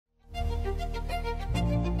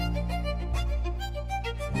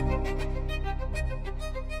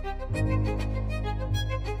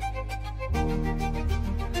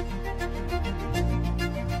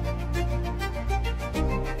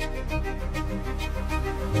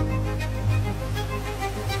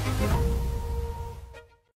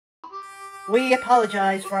We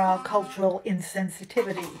apologise for our cultural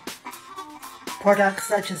insensitivity. Products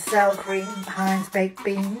such as sour cream, Heinz baked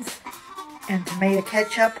beans and tomato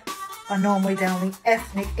ketchup are normally down the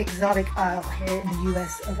ethnic exotic aisle here in the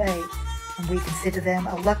US of A, and we consider them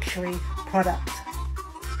a luxury product.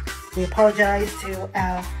 We apologise to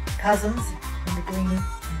our cousins in the green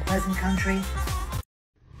and pleasant country.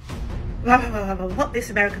 What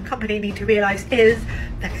this American company need to realise is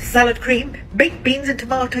that salad cream, baked beans and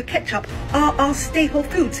tomato ketchup are our staple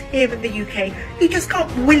foods here in the UK. You just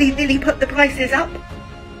can't willy-nilly put the prices up.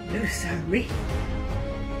 No sirree.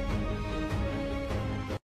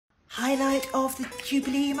 Highlight of the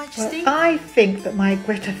Jubilee, Your Majesty? Well, I think that my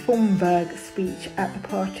Greta Thunberg speech at the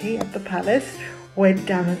party at the palace went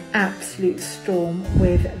down an absolute storm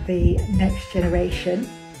with the next generation.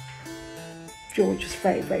 George is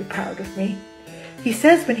very, very proud of me. He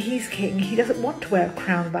says when he's king, he doesn't want to wear a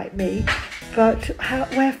crown like me, but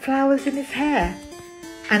wear flowers in his hair.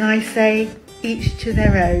 And I say, each to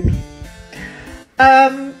their own.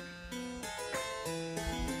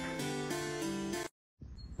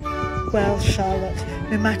 Well, Charlotte,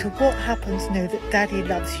 no matter what happens, know that Daddy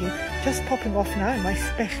loves you. Just popping off now in my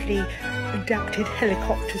specially adapted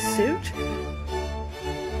helicopter suit.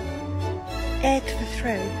 Heir to the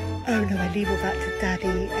throne. Oh no, I leave all that to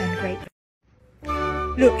Daddy and Great.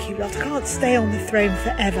 Look, you lot, I can't stay on the throne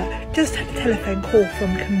forever. Just had a telephone call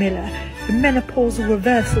from Camilla. The menopausal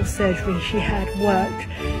reversal surgery she had worked,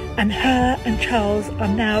 and her and Charles are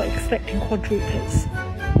now expecting quadruplets.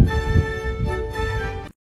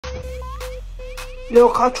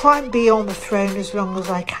 Look, I'll try and be on the throne as long as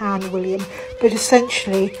I can, William, but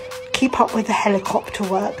essentially keep up with the helicopter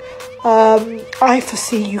work. I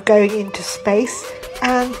foresee you going into space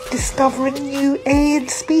and discovering new alien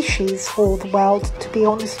species for the world, to be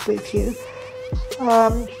honest with you.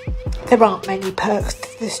 There aren't many perks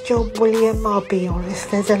to this job, William, I'll be honest.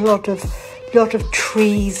 There's a lot of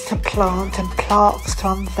trees to plant and plaques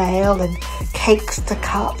to unveil and cakes to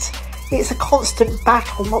cut. It's a constant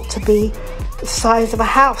battle not to be the size of a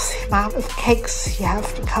house, the amount of cakes you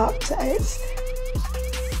have to cut.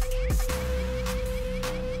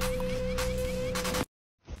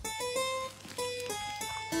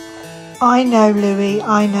 I know, Louis,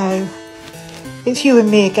 I know. It's you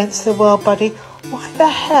and me against the world, buddy. Why the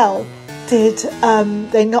hell did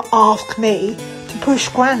they not ask me to push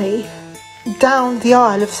Granny down the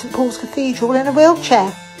aisle of St Paul's Cathedral in a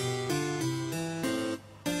wheelchair?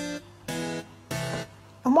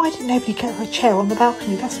 And why did nobody get her a chair on the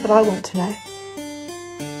balcony? That's what I want to know.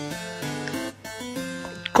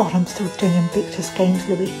 God, I'm still doing Invictus Games,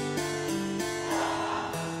 Louis.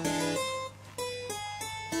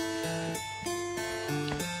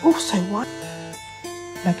 Also, what?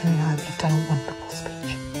 Meghan and I would have done a wonderful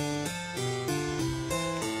speech.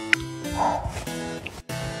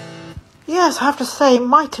 Yes, I have to say,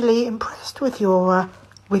 mightily impressed with your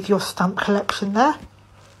stamp collection there.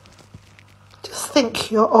 Just think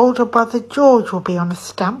your older brother George will be on a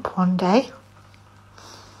stamp one day.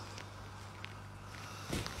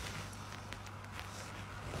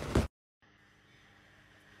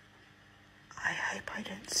 I hope I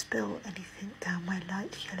don't spill anything down my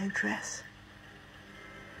light yellow dress.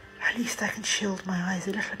 At least I can shield my eyes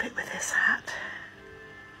a little bit with this hat.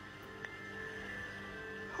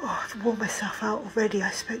 Oh, I've worn myself out already.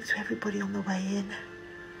 I spoke to everybody on the way in.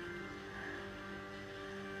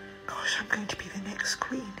 Gosh, I'm going to be the next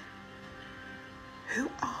queen. Who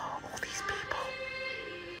are all these people?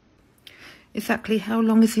 Exactly how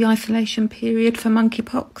long is the isolation period for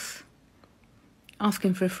monkeypox?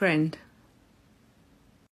 Asking for a friend.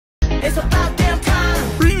 It's about damn time.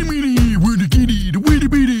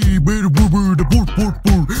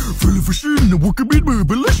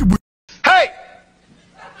 Hey!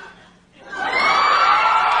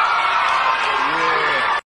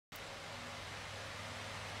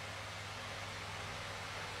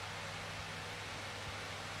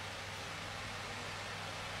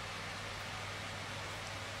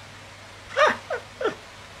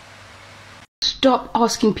 Stop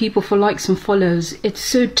asking people for likes and follows. It's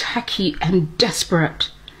so tacky and desperate.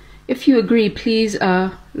 If you agree, please,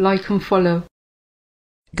 like and follow.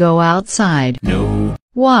 Go outside. No.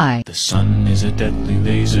 Why? The sun is a deadly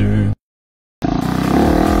laser.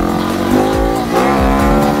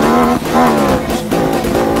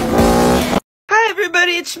 Hi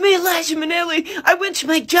everybody, it's me, Elijah Minnelli. I went to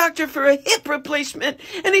my doctor for a hip replacement,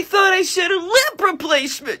 and he thought I said a lip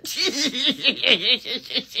replacement.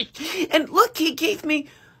 And look, he gave me...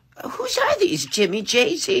 Whose are these, Jimmy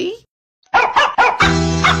Jay-Z?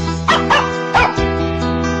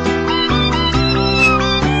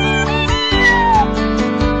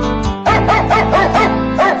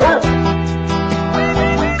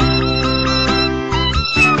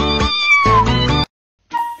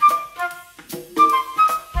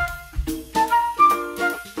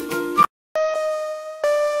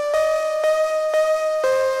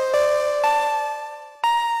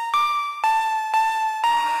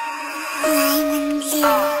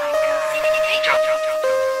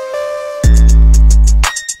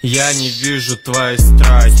 Я не вижу твоей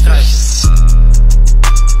страсти.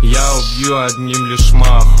 Я убью одним лишь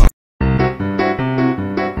махом.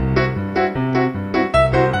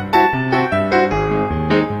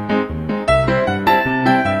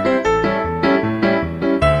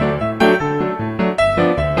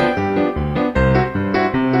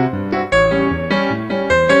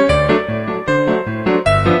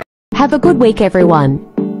 Have a good week, everyone.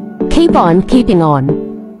 Keep on keeping on.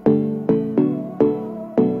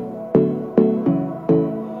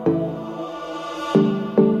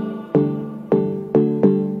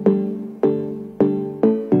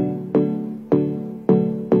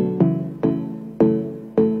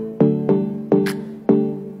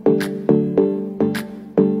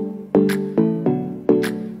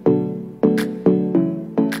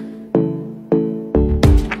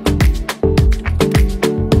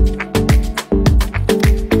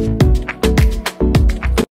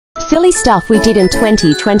 Silly stuff we did in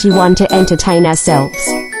 2021 to entertain ourselves.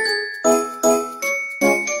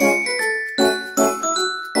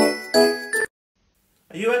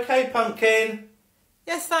 Are you okay, Pumpkin?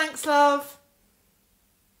 Yes, thanks, love.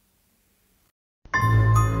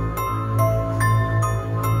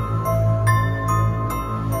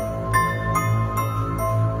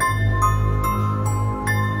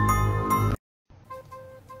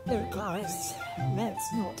 Look, guys,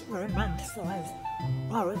 let's not romanticise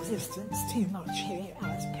our existence too much here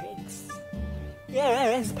as pigs. Yeah,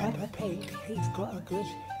 there's Peppa Pig. He's got a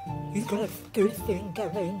good thing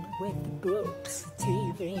going with the books,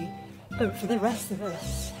 TV, but for the rest of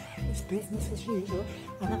us, it's business as usual.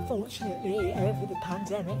 And unfortunately, over the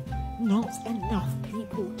pandemic, not enough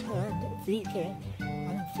people turned vegan,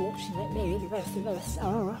 and unfortunately, the rest of us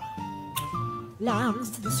are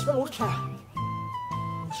lambs to the slaughter.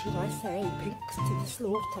 Should I say pigs to the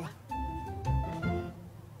slaughter?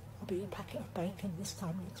 I'll be a packet of bacon this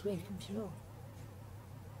time next week, I'm sure.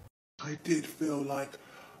 I did feel like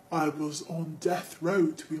I was on death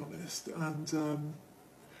row, to be honest, and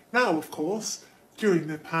now, of course, during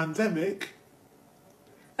the pandemic,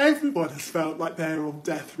 everyone has felt like they're on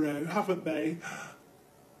death row, haven't they?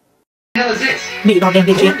 What the hell is this?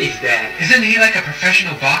 Courtney's dad. Isn't he like a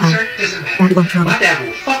professional boxer? Doesn't matter. My dad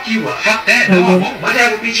will fuck you up. Fuck that. No, I won't. My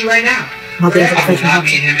dad will beat you right now. I will not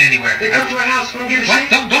meet him anywhere. They come to our house. Don't give a shit.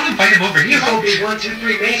 Don't invite him over here. It's be 1, 2,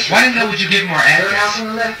 3 Main Street. Why didn't know would you give him our address? House on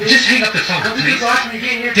the left. Just hang up the phone, please.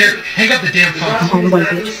 There, hang up the damn phone.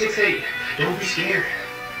 Don't be scared.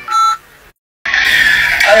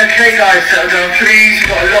 Okay, guys, settle down, please. We've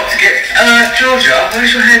got a lot to get. Georgia,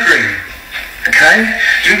 where's your hair green? Okay?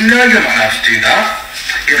 You know you're not allowed to do that.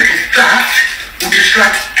 Because that will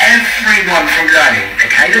distract everyone from learning,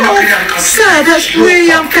 okay? They're not going to have a Sir, that's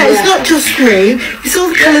really unfair. It's not just green. It's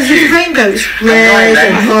all the colours of the rainbow. It's red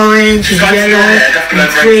and orange and yellow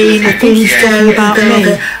and green and things go about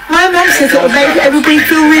me. My mum says it will make everybody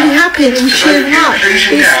feel really happy and cheer them up.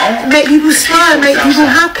 It's make people smile, make people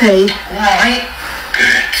happy. Right.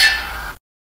 Good.